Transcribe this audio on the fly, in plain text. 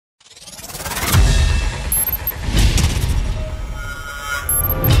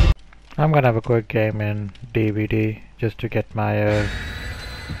I'm gonna have a quick game in DVD just to get my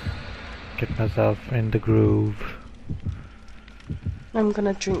get myself in the groove. I'm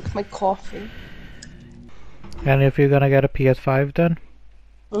gonna drink my coffee. And if you're gonna get a PS5 then?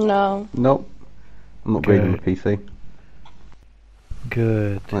 No. Nope. I'm upgrading my PC.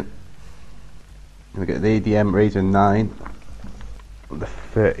 Good. Right. I'm gonna get the ADM Razer 9. The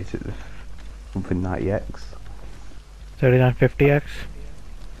 30, is it the something 90X? 3950X?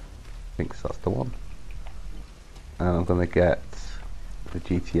 I think that's the one. And I'm gonna get the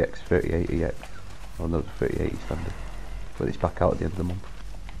GTX 3080X. Oh no, the 3080 standard. But it's back out at the end of the month.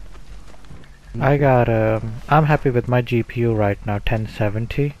 I got I'm happy with my GPU right now,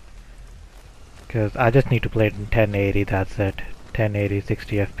 1070. Because I just need to play it in 1080, that's it. 1080,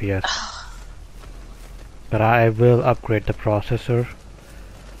 60 FPS. But I will upgrade the processor.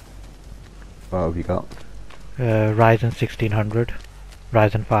 What have you got? Ryzen 1600.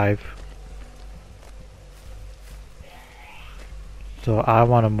 Ryzen 5. So I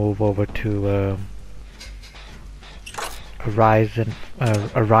want to move over to a Ryzen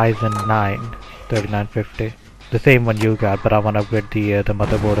 9 3950. The same one you got, but I want to upgrade the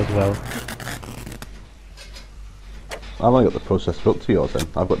motherboard as well. I've only got the processor up to yours then.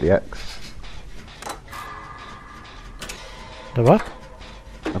 I've got the X. The what?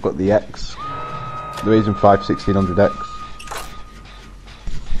 I've got the X. The Ryzen 5 1600X.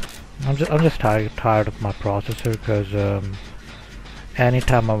 I'm just tired of my processor because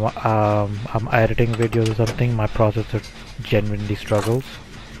anytime I'm editing videos or something, my processor genuinely struggles.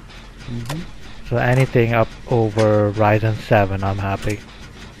 So anything up over Ryzen 7, I'm happy.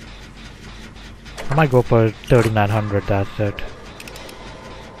 I might go for 3900, that's it.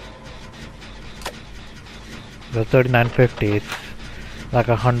 The 3950 is like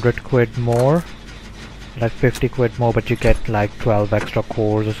 100 quid more, like 50 quid more, but you get like 12 extra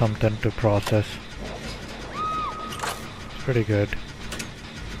cores or something to process. It's pretty good.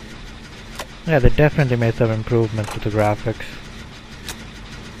 Yeah, they definitely made some improvements to the graphics.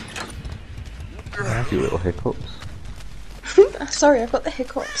 A few little hiccups. Sorry, I've got the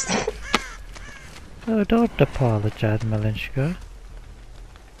hiccups. Oh, don't apologize, Malinchka.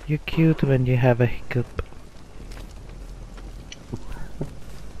 You're cute when you have a hiccup.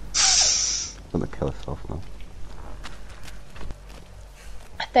 I'm gonna kill herself now.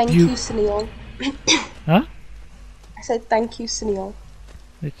 Thank you, Sunil. Huh? I said thank you, Sunil.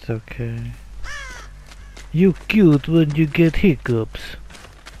 It's okay. You cute when you get hiccups.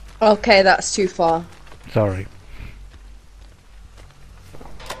 Okay, that's too far. Sorry.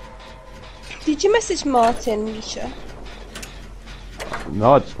 Did you message Martin, Misha?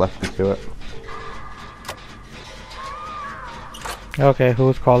 No, I just left you to it. Okay,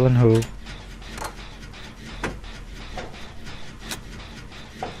 who's calling who?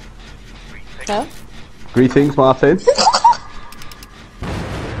 Huh? Greetings, Martin.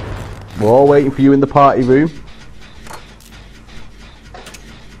 We're all waiting for you in the party room.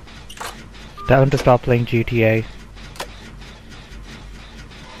 Tell them to stop playing GTA.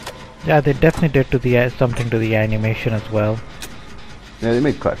 Yeah, they definitely did to the something to the animation as well. Yeah, they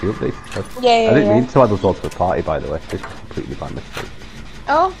made quite a few updates. Yeah, I didn't mean to add those all to the party, by the way. This was completely by mistake.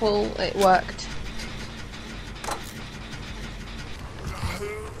 Oh, well, it worked.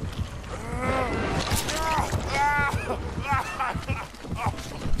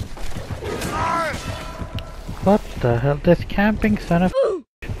 What the hell? This camping son of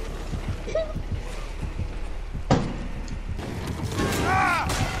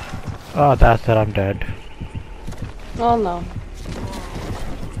Oh, that's it, I'm dead. Oh no.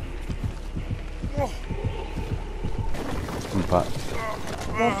 I'm back.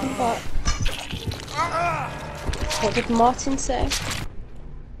 Welcome back. What did Martin say?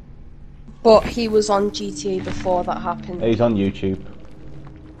 But he was on GTA before that happened. He's on YouTube.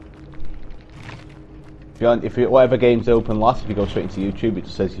 If whatever game's open last, if you go straight into YouTube, it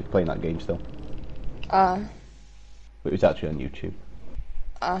just says you're playing that game still. But it's actually on YouTube.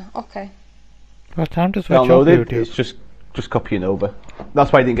 Okay. Well, time to switch off Download it, YouTube. it's just copying over.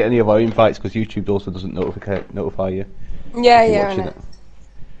 That's why I didn't get any of our invites, because YouTube also doesn't notify you. Yeah, if you're yeah, watching it.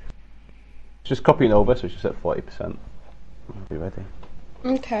 It's just copying over, so it's just at 40%. Be ready.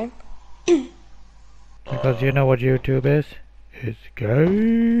 Okay. Because you know what YouTube is? It's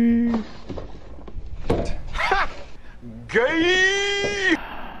gay. Gay!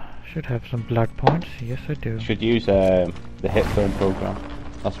 Should have some blood points. Yes, I do. You should use the Hitfilm program.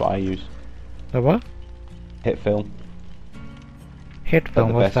 That's what I use. The what? Hitfilm.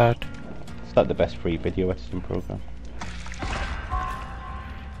 Hitfilm, what's that? It's like the best free video editing program.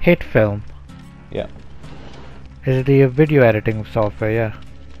 Hitfilm. Yeah. Is it the video editing software? Yeah.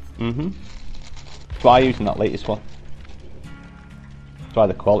 That's why I used in that latest one. That's why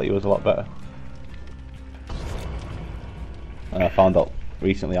the quality was a lot better. And I found out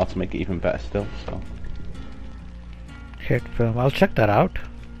recently how to make it even better still, so. Hitfilm, I'll check that out.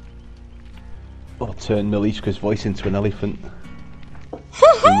 Or turn Milishka's voice into an elephant.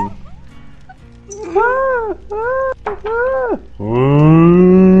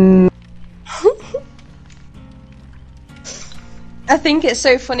 I think it's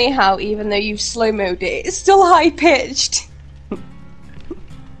so funny how even though you've slow-moed it, it's still high-pitched. They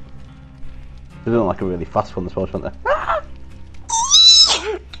don't like a really fast one as well, don't they?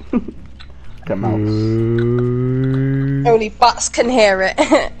 Like a mouse. Only bats can hear it.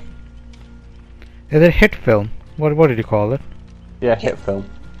 Is it Hitfilm? What did you call it? Yeah, Hitfilm.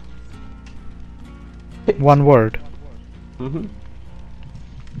 One word.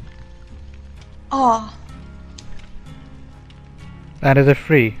 Oh. And is it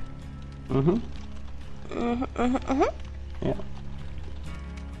free? Yeah.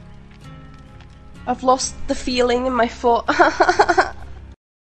 I've lost the feeling in my foot.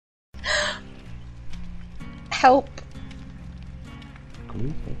 Help.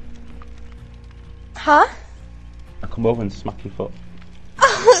 Huh? I'll come over and smack your foot.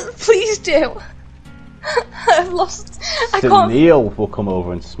 Please do. I've lost. I So can't. Neil will come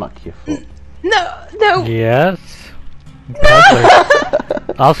over and smack your foot. No. Yes.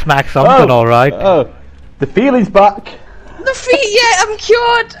 Exactly. I'll smack something, alright. Oh, the feeling's back. The feet. Yeah, I'm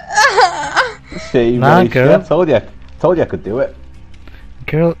cured. See, Nah, really, girl. I told you I could do it.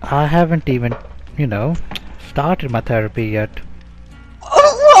 Girl, I haven't even, started my therapy yet.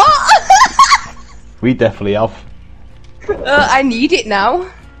 What? We definitely have. I need it now.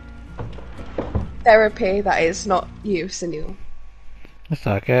 Therapy, that is, not you, Sunil. It's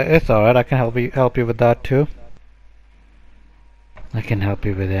okay. It's alright. I can help you with that too. I can help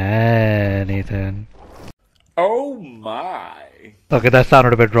you with anything. Oh my. Okay, that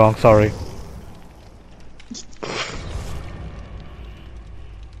sounded a bit wrong. Sorry.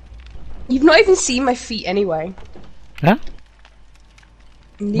 You've not even seen my feet anyway. Huh?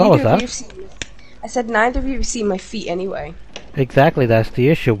 Neither was of that? you have seen. I said neither of you have seen my feet anyway. Exactly. That's the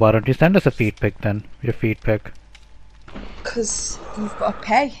issue. Why don't you send us a feet pic then? Your feet pic. Cause you've got to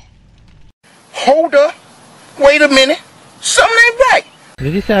pay. Hold up. Wait a minute. Something ain't right.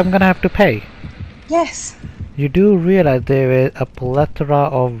 Did you say I'm gonna have to pay? Yes. You do realize there is a plethora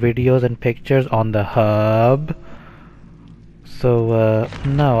of videos and pictures on the hub. So,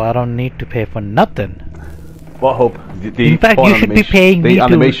 no, I don't need to pay for nothing. What hub? The In fact, you should be paying me the to...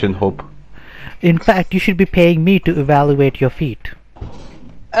 animation hub. In fact, you should be paying me to evaluate your feet.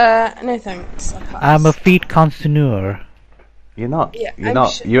 No thanks. I'm a feet connoisseur. You're not. Yeah, You're I'm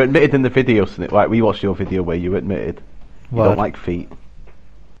not. sure. You admitted in the video, right? We watched your video where you admitted you What? don't like feet,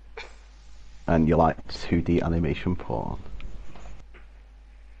 and you like 2D animation porn.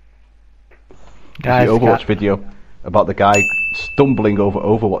 Guys, The Overwatch video about the guy stumbling over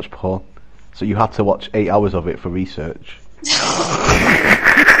Overwatch porn, so you had to watch 8 hours of it for research.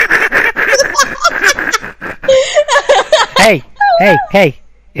 Hey!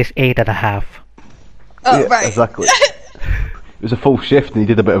 It's 8.5. Oh, Yeah, right. exactly. It was a full shift, and he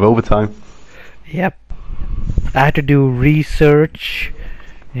did a bit of overtime. Yep. I had to do research,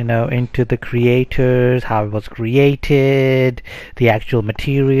 into the creators, how it was created, the actual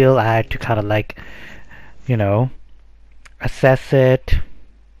material. I had to kind of assess it,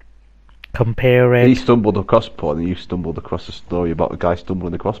 compare He it. stumbled across porn, and you stumbled across a story about a guy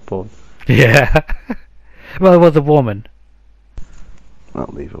stumbling across porn. Yeah. Well, it was a woman. I'll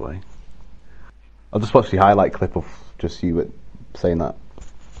leave away. I'll just watch the highlight clip of just you saying that.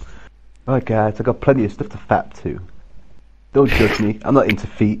 Alright guys, I got plenty of stuff to fap to. Don't judge me, I'm not into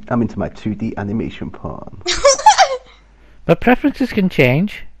feet, I'm into my 2D animation porn. But preferences can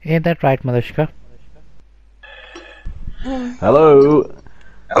change. Ain't that right, Malishka? Hello!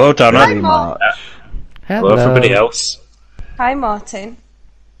 Hello, Donna. Very much. Hello, everybody else. Hi, Martin.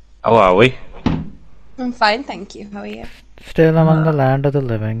 How are we? I'm fine, thank you. How are you? Still among the land of the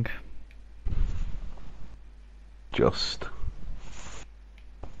living. Just.